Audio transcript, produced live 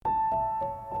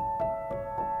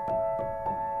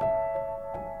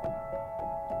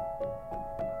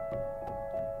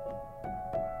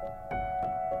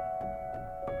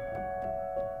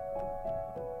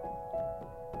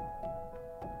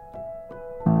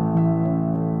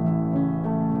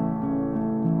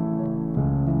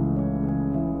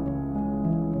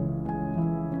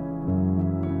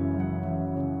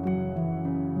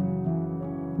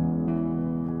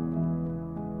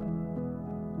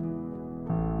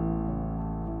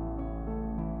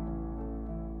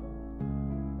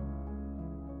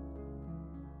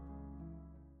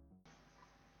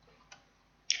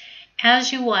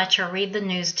As you watch or read the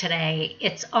news today,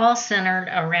 it's all centered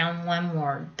around one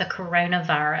word, the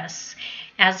coronavirus.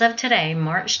 As of today,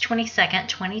 March 22nd,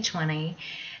 2020,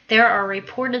 there are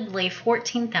reportedly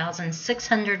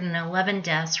 14,611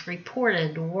 deaths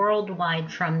reported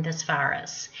worldwide from this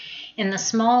virus. In the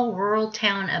small rural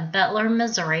town of Butler,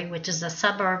 Missouri, which is a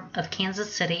suburb of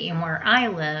Kansas City and where I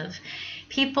live,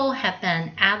 people have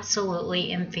been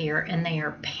absolutely in fear and they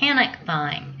are panic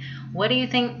buying. What do you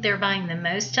think they're buying the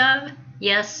most of?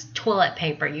 Yes, toilet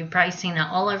paper. You've probably seen it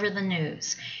all over the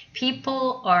news.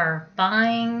 People are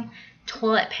buying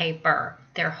toilet paper.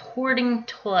 They're hoarding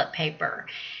toilet paper.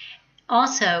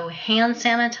 Also, hand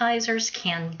sanitizers,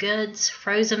 canned goods,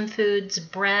 frozen foods,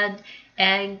 bread,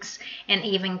 eggs, and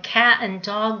even cat and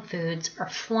dog foods are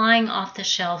flying off the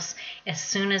shelves as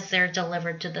soon as they're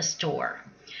delivered to the store.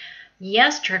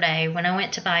 Yesterday, when I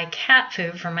went to buy cat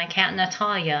food for my cat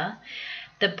Natalia,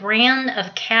 the brand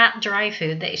of cat dry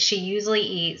food that she usually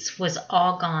eats was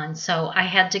all gone, so I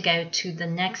had to go to the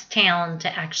next town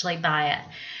to actually buy it.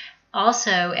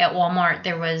 Also, at Walmart,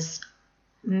 there was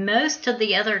most of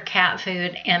the other cat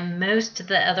food and most of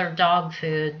the other dog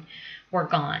food were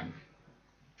gone.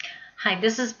 Hi,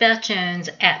 this is Beth Jones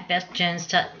at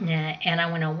BethJones.net, and I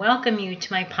want to welcome you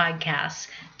to my podcast.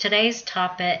 Today's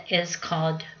topic is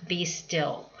called Be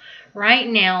Still. Right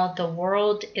now, the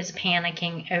world is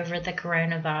panicking over the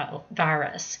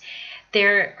coronavirus.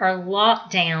 There are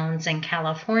lockdowns in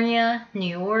California,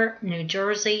 New York, New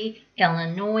Jersey,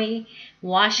 Illinois,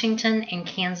 Washington, and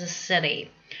Kansas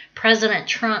City. President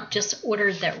Trump just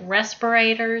ordered that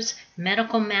respirators,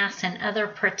 medical masks, and other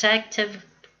protective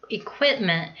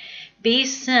equipment be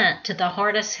sent to the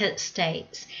hardest hit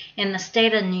states. In the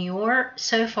state of New York,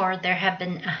 so far there have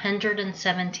been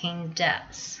 117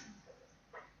 deaths.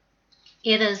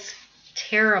 It is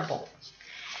terrible.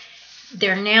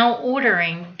 They're now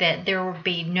ordering that there will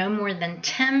be no more than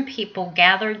 10 people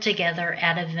gathered together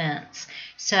at events.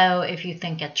 So if you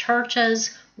think of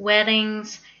churches,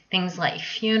 weddings, things like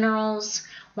funerals.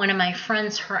 One of my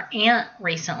friends, her aunt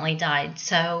recently died,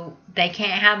 so they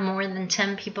can't have more than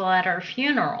 10 people at her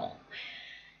funeral.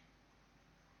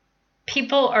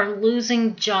 People are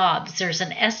losing jobs. There's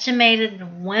an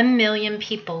estimated 1 million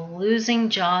people losing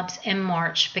jobs in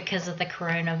March because of the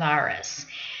coronavirus.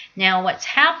 Now, what's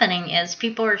happening is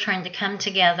people are trying to come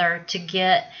together to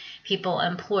get people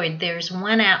employed. There's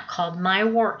one app called My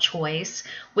Work Choice,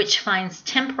 which finds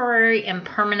temporary and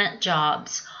permanent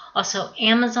jobs. Also,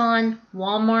 Amazon,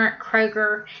 Walmart,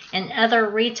 Kroger, and other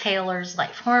retailers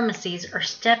like pharmacies are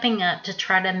stepping up to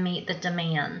try to meet the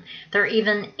demand. They're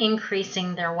even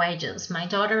increasing their wages. My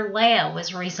daughter Leah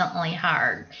was recently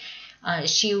hired.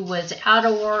 She was out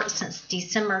of work since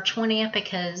December 20th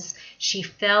because she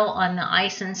fell on the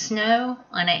ice and snow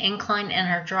on an incline in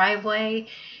her driveway.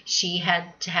 She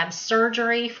had to have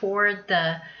surgery for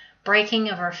the breaking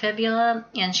of her fibula,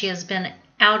 and she has been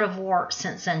out of work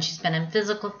since then. She's been in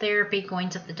physical therapy, going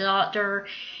to the doctor,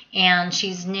 and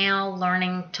she's now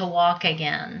learning to walk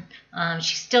again.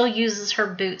 She still uses her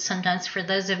boots sometimes. For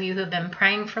those of you who have been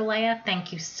praying for Leah,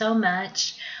 thank you so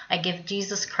much. I give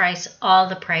Jesus Christ all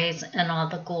the praise and all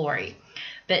the glory.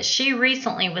 But she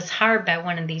recently was hired by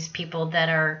one of these people that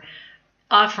are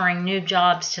offering new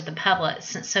jobs to the public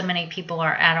since so many people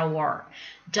are out of work.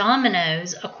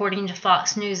 Domino's, according to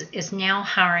Fox News, is now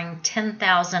hiring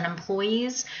 10,000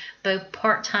 employees, both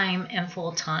part-time and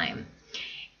full-time.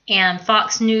 And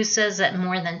Fox News says that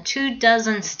more than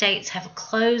 24 states have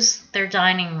closed their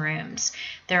dining rooms.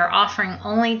 They're offering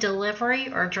only delivery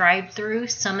or drive-through.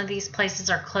 Some of these places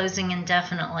are closing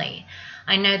indefinitely.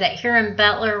 I know that here in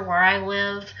Butler, where I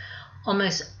live,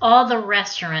 almost all the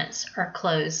restaurants are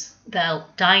closed, the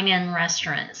dine-in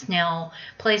restaurants. Now,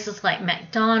 places like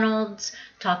McDonald's,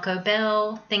 Taco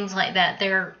Bell, things like that,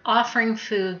 they're offering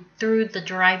food through the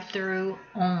drive-through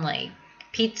only.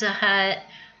 Pizza Hut,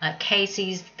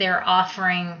 Casey's, they're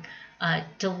offering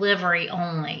delivery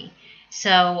only.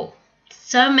 So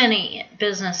many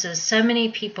businesses, so many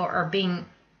people are being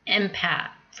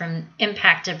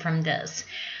impacted from this.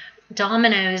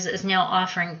 Domino's is now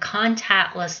offering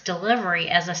contactless delivery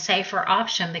as a safer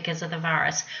option because of the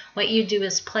virus. What you do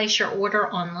is place your order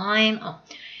online,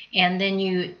 and then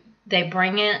they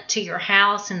bring it to your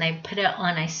house and they put it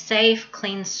on a safe,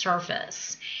 clean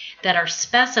surface that are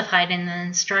specified in the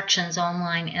instructions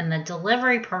online, and the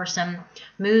delivery person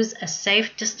moves a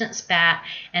safe distance back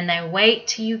and they wait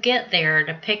till you get there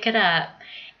to pick it up,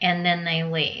 and then they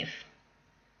leave.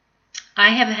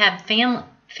 I have had family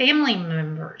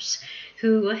members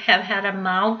who have had a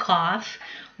mild cough.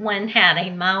 One had a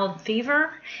mild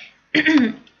fever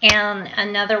and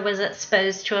another was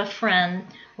exposed to a friend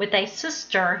with a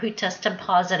sister who tested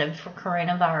positive for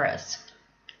coronavirus.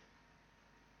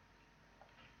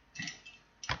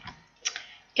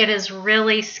 It is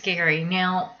really scary.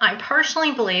 Now, I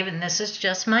personally believe, and this is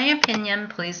just my opinion,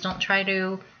 please don't try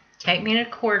to take me to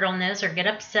court on this or get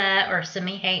upset or send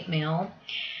me hate mail.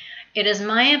 It is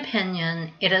my opinion,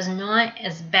 it is not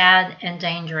as bad and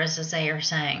dangerous as they are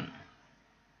saying.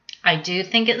 I do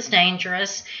think it's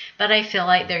dangerous, but I feel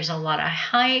like there's a lot of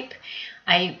hype.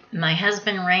 My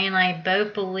husband Ray and I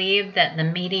both believe that the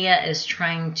media is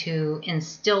trying to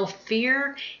instill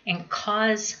fear and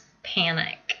cause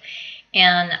panic.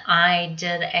 And I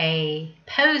did a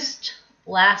post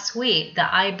last week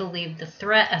that I believe the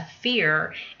threat of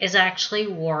fear is actually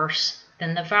worse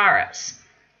than the virus.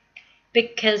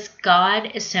 Because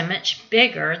God is so much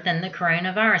bigger than the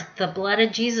coronavirus. The blood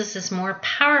of Jesus is more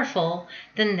powerful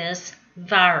than this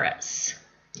virus.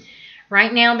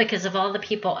 Right now, because of all the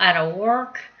people out of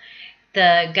work,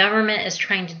 the government is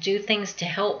trying to do things to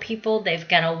help people. They've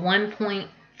got a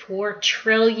 $1.4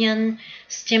 trillion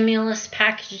stimulus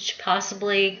package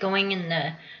possibly going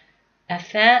into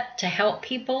effect to help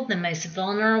people, the most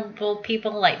vulnerable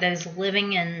people, like those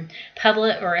living in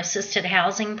public or assisted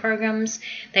housing programs.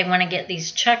 They want to get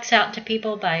these checks out to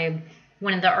people by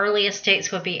one of the earliest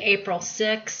dates would be April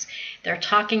 6th. They're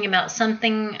talking about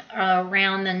something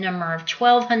around the number of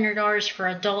 $1,200 for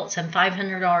adults and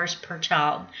 $500 per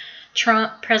child.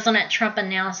 President Trump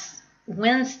announced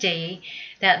Wednesday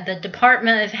that the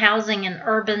Department of Housing and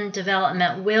Urban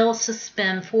Development will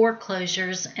suspend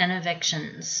foreclosures and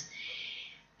evictions.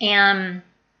 And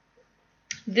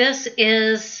this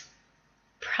is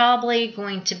probably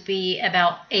going to be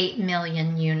about 8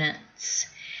 million units.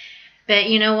 But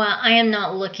you know what? I am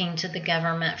not looking to the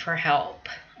government for help.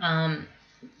 I'm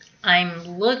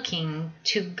looking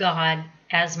to God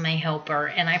as my helper,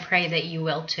 and I pray that you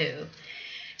will too.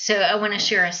 So I want to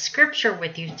share a scripture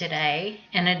with you today,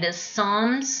 and it is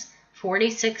Psalms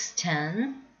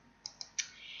 46:10.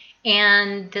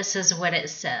 And this is what it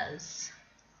says.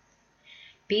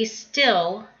 Be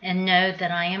still and know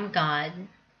that I am God.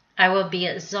 I will be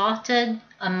exalted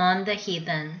among the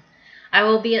heathen. I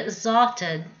will be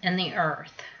exalted in the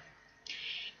earth.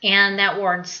 And that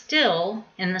word still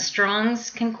in the Strong's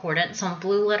Concordance on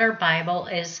Blue Letter Bible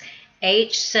is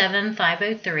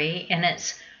H7503, and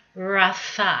it's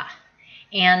Rapha.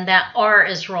 And that R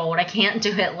is rolled. I can't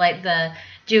do it like the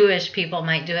Jewish people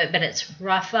might do it, but it's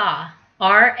Rapha.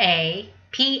 R-A-P-H-A-H.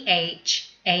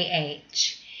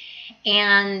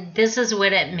 And this is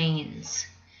what it means: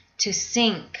 to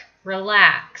sink,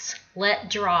 relax, let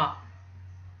drop,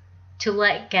 to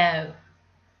let go,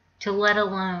 to let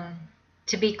alone,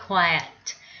 to be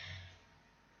quiet,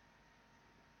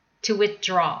 to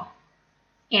withdraw.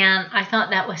 And I thought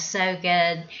that was so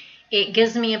good. It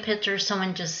gives me a picture of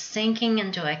someone just sinking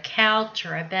into a couch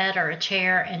or a bed or a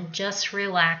chair and just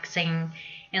relaxing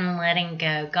and letting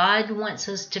go. God wants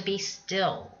us to be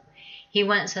still. He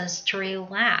wants us to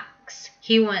relax.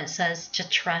 He wants us to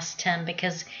trust Him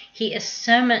because He is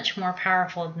so much more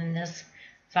powerful than this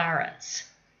virus.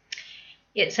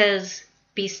 It says,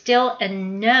 be still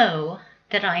and know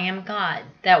that I am God.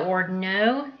 That word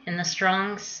know in the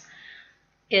Strong's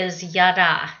is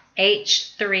yada,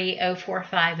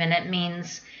 H3045, and it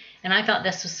means, and I thought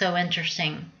this was so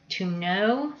interesting, to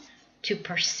know, to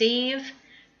perceive,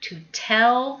 to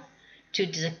tell, to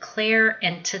declare,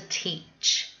 and to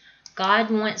teach. God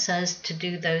wants us to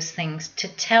do those things, to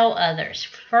tell others.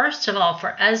 First of all,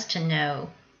 for us to know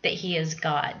that He is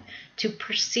God, to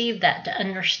perceive that, to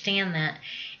understand that,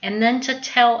 and then to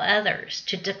tell others,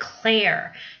 to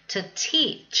declare, to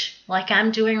teach, like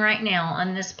I'm doing right now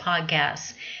on this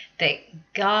podcast, that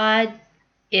God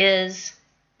is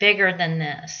bigger than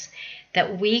this,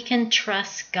 that we can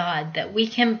trust God, that we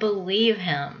can believe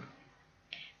Him,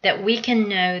 that we can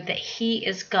know that He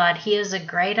is God. He is a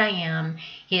great I am.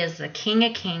 He is the King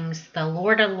of Kings, the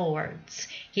Lord of Lords.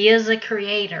 He is a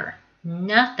creator.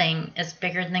 Nothing is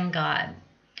bigger than God.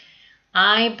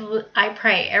 I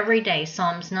pray every day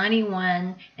Psalms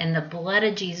 91 and the blood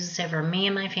of Jesus over me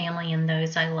and my family and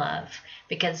those I love,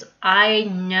 because I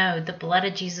know the blood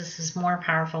of Jesus is more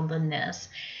powerful than this.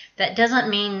 That doesn't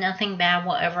mean nothing bad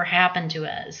will ever happen to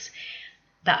us,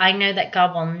 but I know that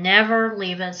God will never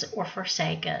leave us or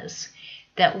forsake us,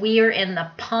 that we are in the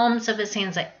palms of His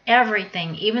hands, that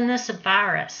everything, even this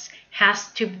virus, has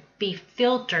to be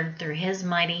filtered through His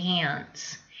mighty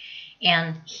hands.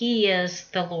 And He is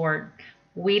the Lord.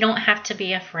 We don't have to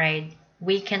be afraid.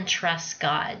 We can trust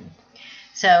God.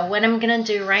 So what I'm going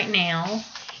to do right now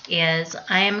is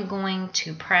I am going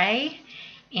to pray,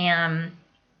 and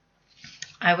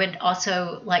I would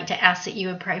also like to ask that you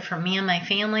would pray for me and my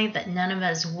family, that none of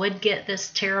us would get this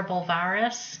terrible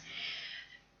virus.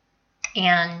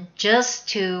 And just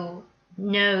to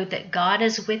know that God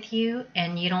is with you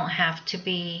and you don't have to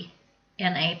be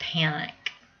in a panic.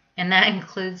 And that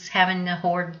includes having to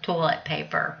hoard toilet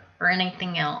paper or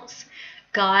anything else.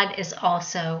 God is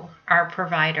also our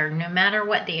provider. No matter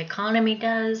what the economy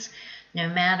does, no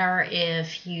matter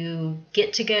if you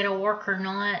get to go to work or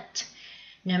not,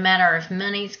 no matter if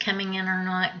money's coming in or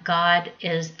not, God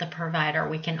is the provider.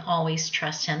 We can always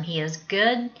trust him. He is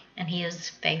good and he is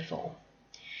faithful.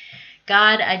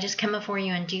 God, I just come before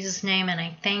you in Jesus' name, and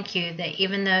I thank you that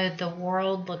even though the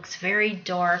world looks very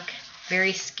dark,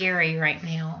 very scary right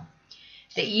now,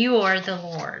 that you are the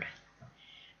Lord,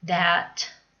 that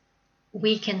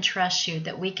we can trust you,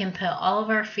 that we can put all of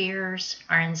our fears,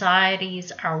 our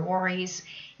anxieties, our worries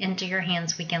into your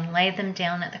hands. We can lay them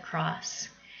down at the cross.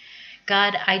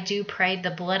 God, I do pray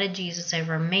the blood of Jesus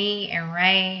over me and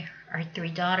Ray, our 3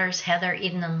 daughters, Heather,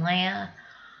 Eden, and Leah,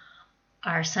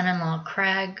 our son-in-law,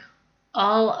 Craig,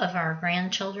 all of our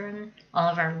grandchildren, all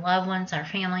of our loved ones, our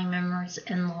family members,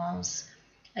 in-laws.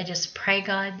 I just pray,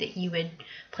 God, that you would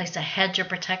place a hedge of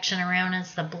protection around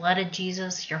us, the blood of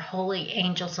Jesus, your holy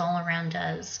angels all around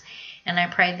us. And I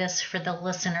pray this for the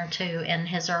listener too and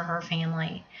his or her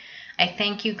family. I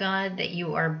thank you, God, that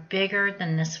you are bigger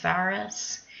than this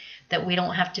virus, that we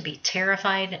don't have to be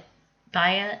terrified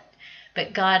by it.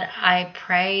 But God, I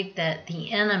pray that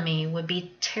the enemy would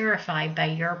be terrified by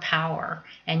your power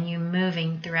and you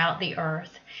moving throughout the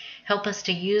earth. Help us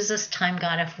to use this time,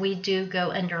 God, if we do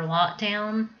go under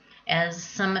lockdown, as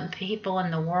some people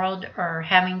in the world are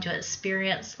having to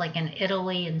experience, like in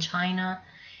Italy and China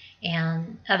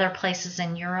and other places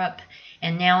in Europe,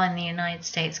 and now in the United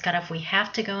States. God, if we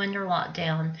have to go under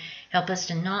lockdown, help us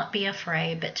to not be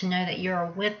afraid, but to know that you are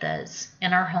with us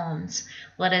in our homes.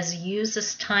 Let us use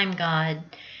this time, God,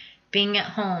 being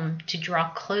at home, to draw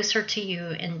closer to you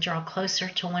and draw closer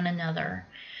to one another.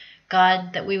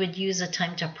 God, that we would use a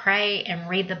time to pray and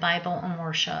read the Bible and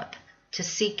worship, to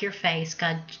seek your face,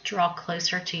 God, to draw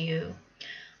closer to you.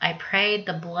 I pray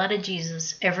the blood of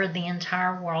Jesus over the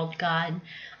entire world, God.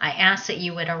 I ask that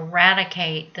you would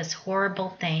eradicate this horrible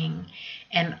thing.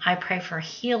 And I pray for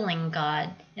healing, God,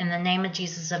 in the name of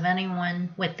Jesus, of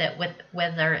anyone with it,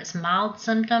 whether it's mild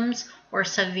symptoms or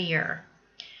severe.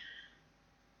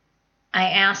 I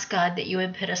ask, God, that you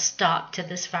would put a stop to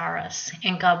this virus.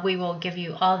 And God, we will give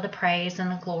you all the praise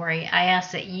and the glory. I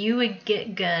ask that you would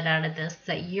get good out of this,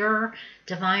 that your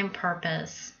divine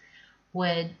purpose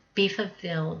would be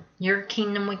fulfilled. Your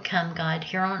kingdom would come, God,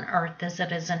 here on earth as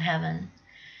it is in heaven.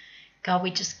 God,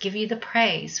 we just give you the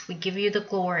praise. We give you the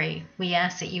glory. We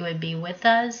ask that you would be with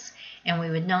us and we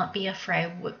would not be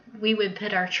afraid. We would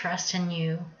put our trust in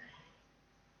you,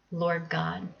 Lord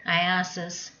God. I ask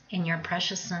this in your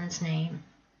precious Son's name,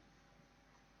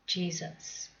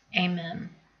 Jesus. Amen.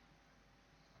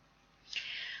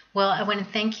 Well, I want to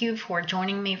thank you for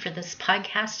joining me for this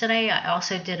podcast today. I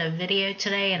also did a video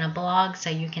today and a blog, so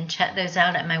you can check those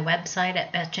out at my website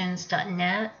at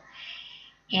bethjones.net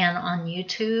and on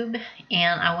YouTube.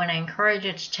 And I want to encourage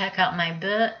you to check out my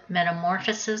book,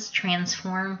 Metamorphosis: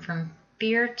 Transform from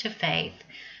Fear to Faith,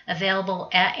 available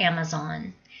at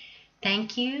Amazon.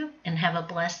 Thank you and have a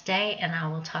blessed day, and I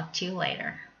will talk to you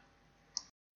later.